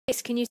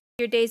Can you say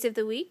your days of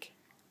the week?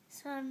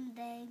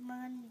 Sunday,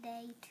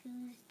 Monday,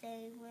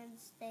 Tuesday,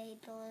 Wednesday,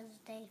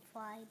 Thursday,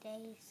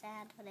 Friday,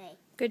 Saturday.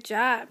 Good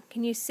job.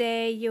 Can you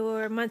say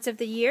your months of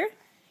the year?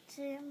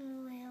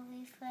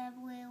 January,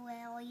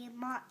 February,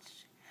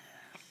 March,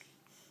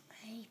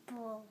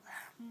 April,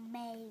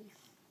 May,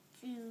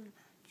 June,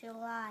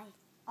 July,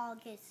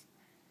 August,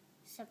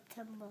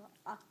 September,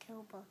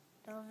 October,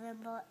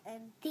 November,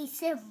 and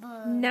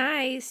December.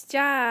 Nice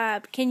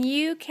job. Can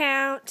you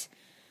count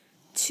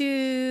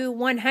to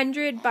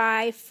 100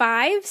 by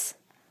fives?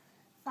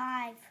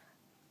 5,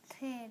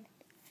 10,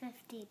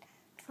 15,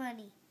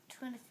 20,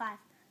 25,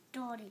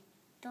 30,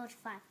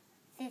 35,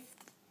 50,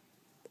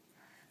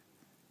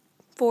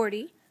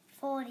 40.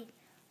 40,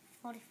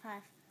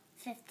 45,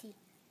 50,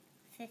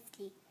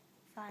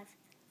 55,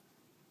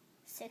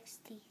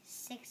 60,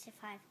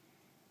 65,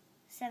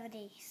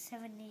 70,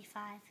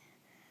 75,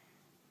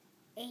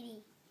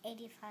 80,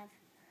 85,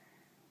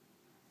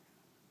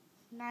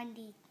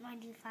 90,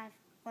 95,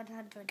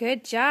 100.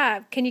 Good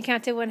job. Can you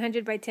count to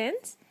 100 by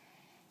tens?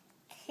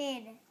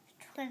 10,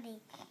 20,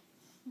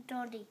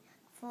 30,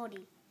 40,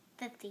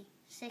 50,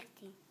 60,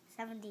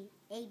 70,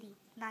 80,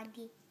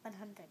 90,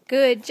 100.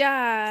 Good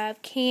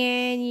job.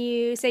 Can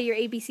you say your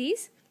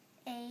ABCs?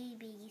 A,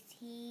 B,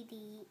 C,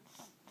 D,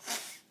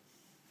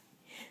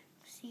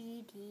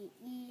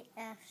 E,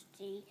 F,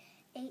 G,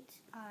 H,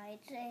 I,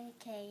 J,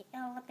 K,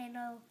 L, M, N,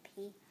 O,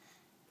 P,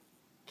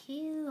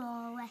 Q,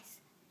 R, S,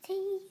 T,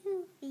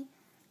 U, V,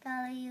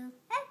 W,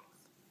 X,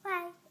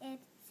 Y, and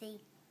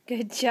Z.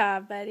 Good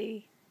job,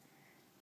 buddy.